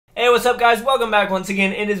Hey, what's up guys? Welcome back once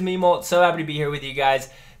again. It is me, Molt. So happy to be here with you guys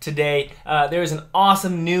today. There is an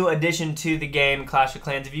awesome new addition to the game, Clash of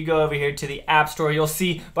Clans. If you go over here to the App Store, you'll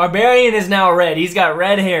see Barbarian is now red. He's got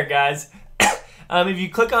red hair, guys. If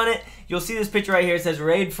you click on it, you'll see this picture right here. It says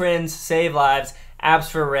Raid Friends, Save Lives,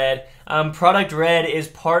 Apps for Red. Product Red is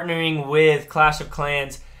partnering with Clash of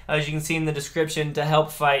Clans, as you can see in the description, to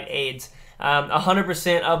help fight AIDS.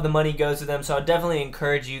 100% of the money goes to them, so I definitely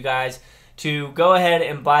encourage you guys to go ahead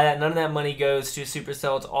and buy that. None of that money goes to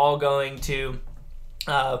Supercell. It's all going to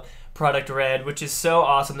Product Red, which is so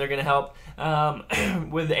awesome. They're going to help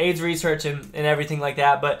with the AIDS research and everything like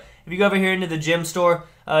that. But if you go over here into the gym store,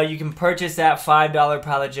 you can purchase that $5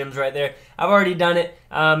 pile of gems right there. I've already done it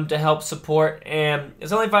to help support, and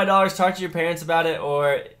it's only $5. Talk to your parents about it,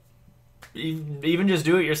 or even just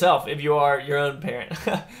do it yourself if you are your own parent.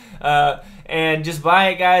 And just buy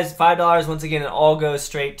it, guys. $5. Once again, it all goes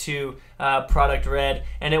straight to Product Red,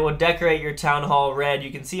 and it will decorate your Townhall red.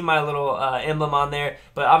 You can see my little emblem on there,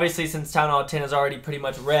 but obviously since Townhall 10 is already pretty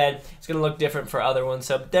much red, it's going to look different for other ones.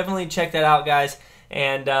 So definitely check that out, guys.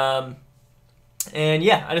 And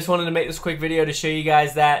yeah, I just wanted to make this quick video to show you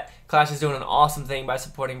guys that Clash is doing an awesome thing by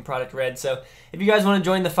supporting Product Red. So if you guys want to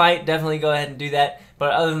join the fight, definitely go ahead and do that.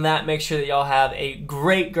 But other than that, make sure that y'all have a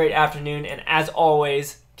great afternoon. And as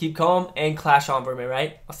always, keep calm and clash on for me,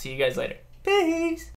 right? I'll see you guys later. Peace!